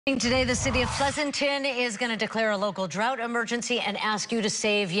Today, the city of Pleasanton is going to declare a local drought emergency and ask you to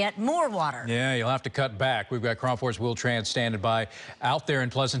save yet more water. Yeah, you'll have to cut back. We've got KRON 4's Will Tran standing by out there in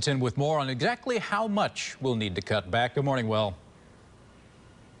Pleasanton with more on exactly how much we'll need to cut back. Good morning, Will.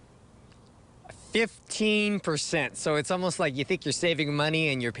 15%. So it's almost like you think you're saving money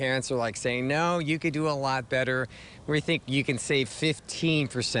and your parents are like saying, no, you could do a lot better. We think you can save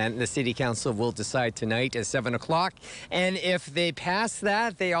 15%. The city council will decide tonight at 7 o'clock. And if they pass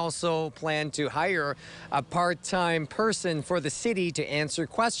that, they also plan to hire a part-time person for the city to answer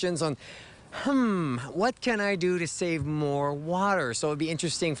questions on what can I do to save more water? So it'd be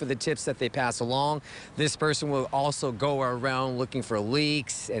interesting for the tips that they pass along. This person will also go around looking for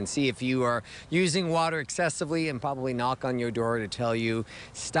leaks and see if you are using water excessively and probably knock on your door to tell you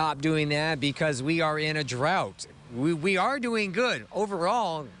stop doing that because we are in a drought. We are doing good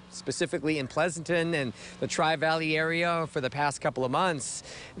overall, specifically in Pleasanton and the Tri-Valley area for the past couple of months.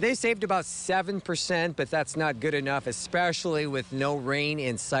 They saved about 7%, but that's not good enough, especially with no rain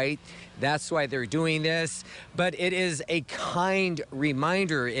in sight. That's why they're doing this. But it is a kind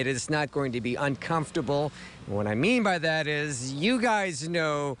reminder. It is not going to be uncomfortable. What I mean by that is you guys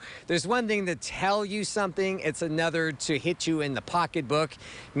know there's one thing to tell you something, it's another to hit you in the pocketbook,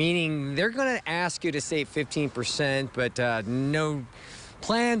 meaning they're going to ask you to save 15%, but no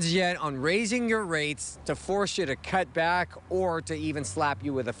plans yet on raising your rates to force you to cut back or to even slap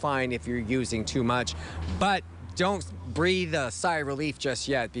you with a fine if you're using too much. But don't breathe a sigh of relief just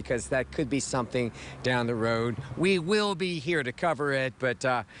yet because that could be something down the road. We will be here to cover it, but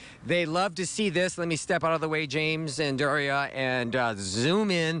they love to see this. Let me step out of the way, James and Daria, and zoom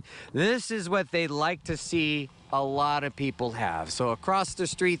in. This is what they like to see a lot of people have. So across the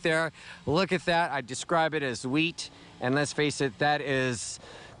street there, look at that. I describe it as wheat, and let's face it, that is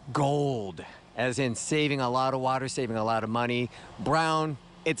gold, as in saving a lot of water, saving a lot of money. Brown,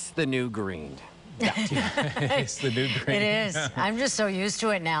 it's the new green. It's the new green. It is. I'm just so used to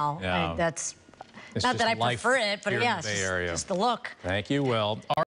it now. Yeah. That's It's not that I life prefer it, but here in yeah, the Bay Area. just the look. Thank you, Will.